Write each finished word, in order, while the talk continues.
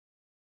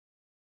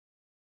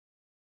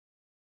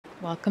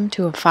Welcome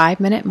to a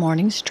 5-minute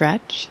morning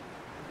stretch.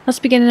 Let's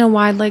begin in a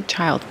wide leg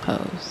child's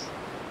pose.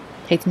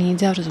 Take the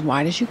knees out as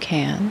wide as you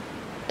can.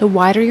 The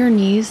wider your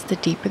knees, the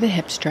deeper the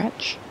hip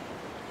stretch.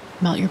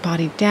 Melt your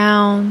body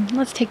down.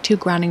 Let's take 2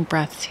 grounding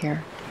breaths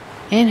here.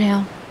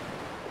 Inhale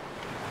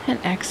and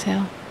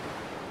exhale.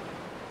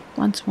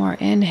 Once more,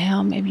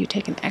 inhale. Maybe you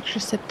take an extra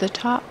sip at the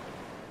top.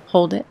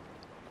 Hold it.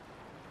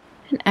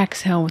 And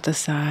exhale with a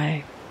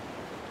sigh.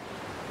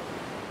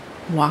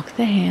 Walk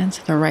the hands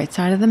to the right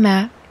side of the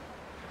mat.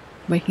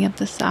 Waking up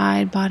the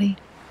side body.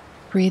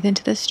 Breathe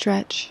into the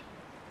stretch,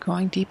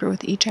 going deeper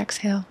with each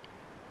exhale.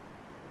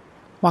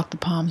 Walk the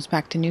palms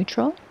back to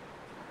neutral.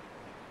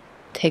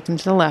 Take them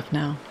to the left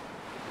now.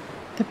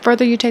 The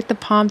further you take the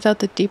palms out,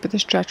 the deeper the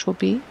stretch will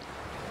be.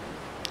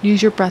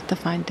 Use your breath to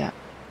find depth.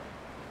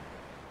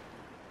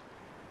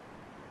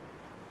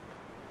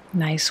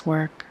 Nice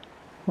work.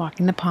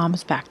 Walking the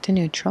palms back to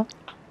neutral.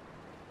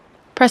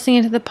 Pressing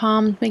into the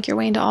palms, make your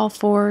way into all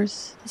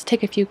fours. Let's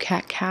take a few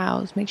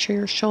cat-cows. Make sure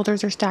your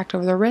shoulders are stacked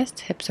over the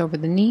wrists, hips over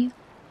the knees.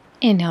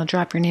 Inhale,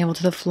 drop your navel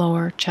to the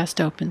floor, chest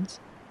opens.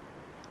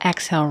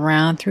 Exhale,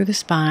 round through the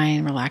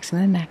spine, relaxing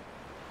the neck.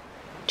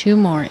 2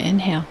 more,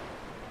 inhale.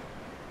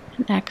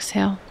 And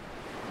exhale.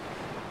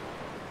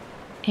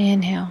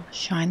 Inhale,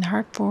 shine the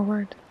heart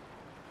forward.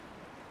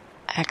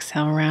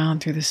 Exhale,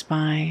 round through the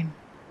spine.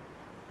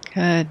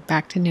 Good,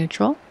 back to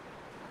neutral.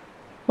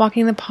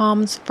 Walking the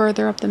palms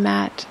further up the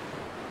mat.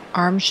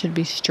 Arms should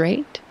be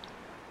straight.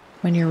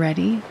 When you're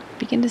ready,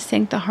 begin to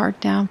sink the heart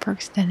down for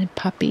extended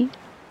puppy.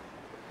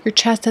 Your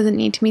chest doesn't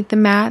need to meet the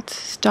mat.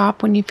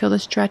 Stop when you feel the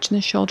stretch in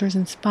the shoulders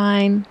and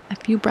spine. A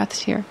few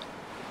breaths here.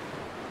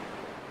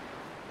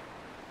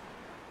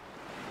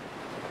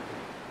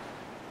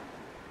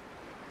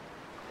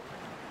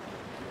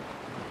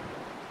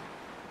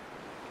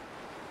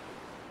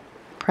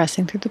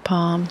 Pressing through the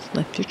palms,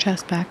 lift your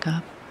chest back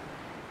up.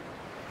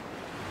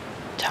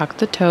 Tuck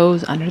the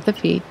toes under the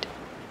feet.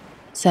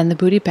 Send the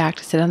booty back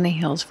to sit on the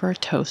heels for a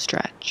toe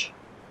stretch.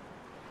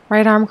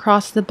 Right arm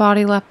crosses the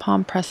body, left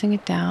palm pressing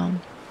it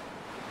down.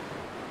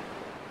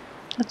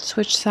 Let's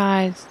switch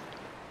sides.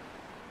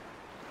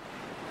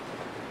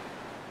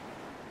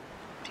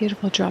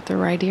 Beautiful. Drop the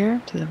right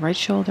ear to the right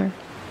shoulder.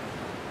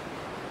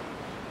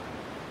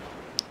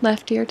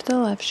 Left ear to the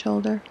left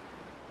shoulder.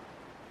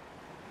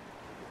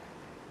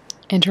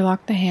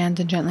 Interlock the hands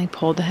and gently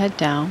pull the head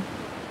down.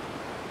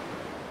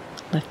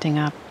 Lifting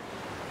up.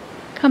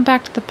 Come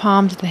back to the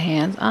palms of the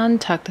hands,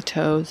 untuck the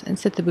toes, and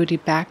sit the booty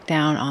back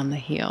down on the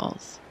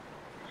heels.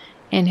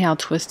 Inhale,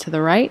 twist to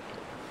the right,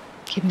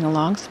 keeping a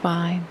long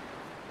spine.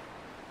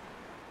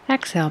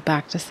 Exhale,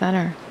 back to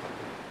center.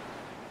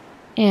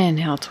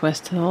 Inhale,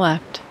 twist to the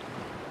left.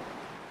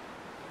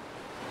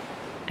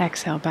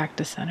 Exhale, back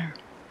to center.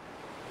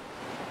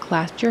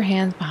 Clasp your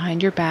hands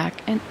behind your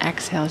back and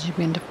exhale as you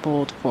begin to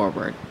fold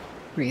forward.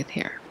 Breathe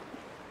here.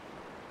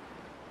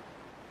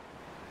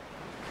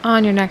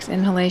 On your next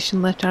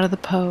inhalation, lift out of the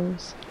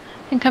pose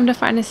and come to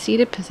find a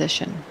seated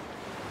position.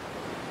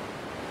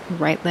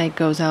 Right leg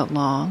goes out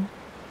long.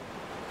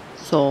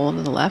 Sole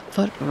of the left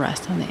foot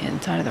rests on the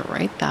inside of the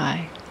right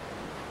thigh.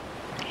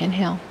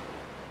 Inhale.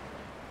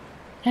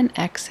 And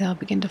exhale,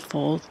 begin to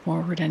fold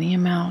forward any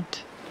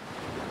amount.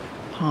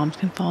 Palms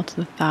can fall to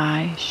the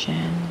thigh,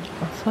 shin,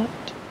 or foot.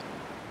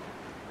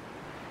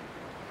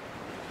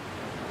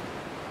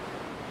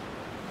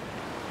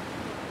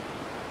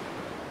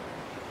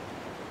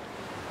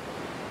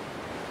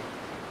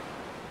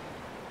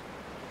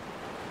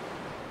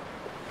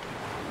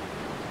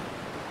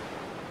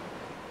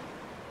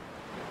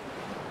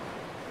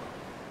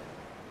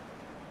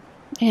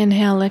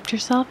 Inhale, lift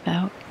yourself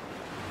out.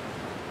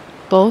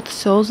 Both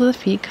soles of the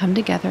feet come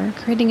together,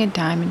 creating a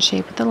diamond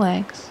shape with the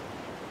legs.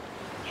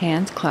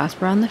 Hands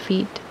clasp around the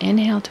feet.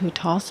 Inhale to a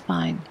tall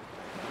spine.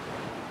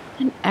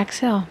 And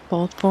exhale,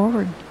 fold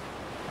forward.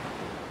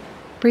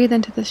 Breathe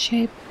into this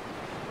shape.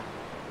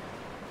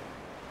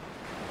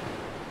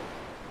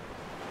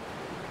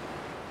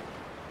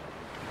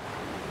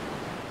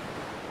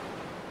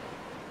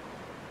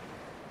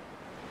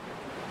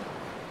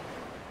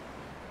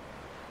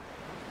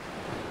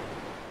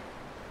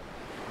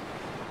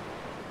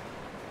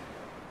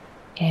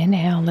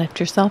 Inhale, lift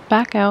yourself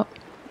back out.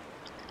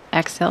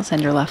 Exhale,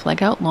 send your left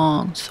leg out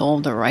long. Sole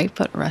of the right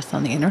foot rests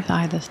on the inner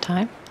thigh this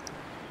time.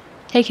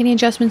 Take any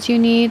adjustments you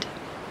need.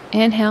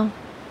 Inhale.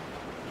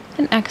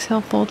 And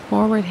exhale, fold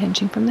forward,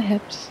 hinging from the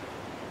hips.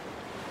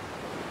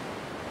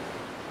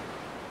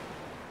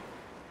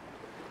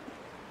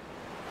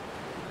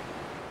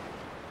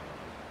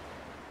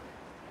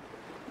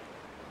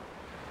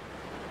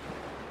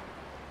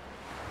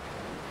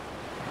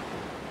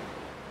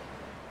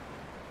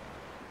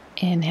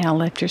 Inhale,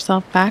 lift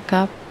yourself back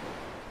up.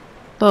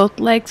 Both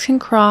legs can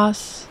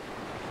cross.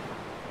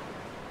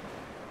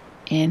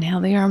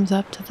 Inhale the arms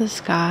up to the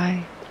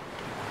sky.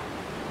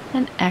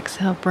 And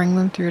exhale, bring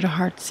them through to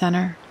heart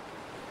center.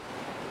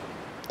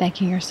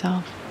 Thanking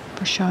yourself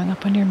for showing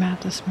up on your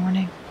mat this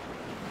morning.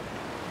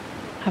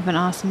 Have an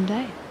awesome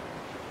day.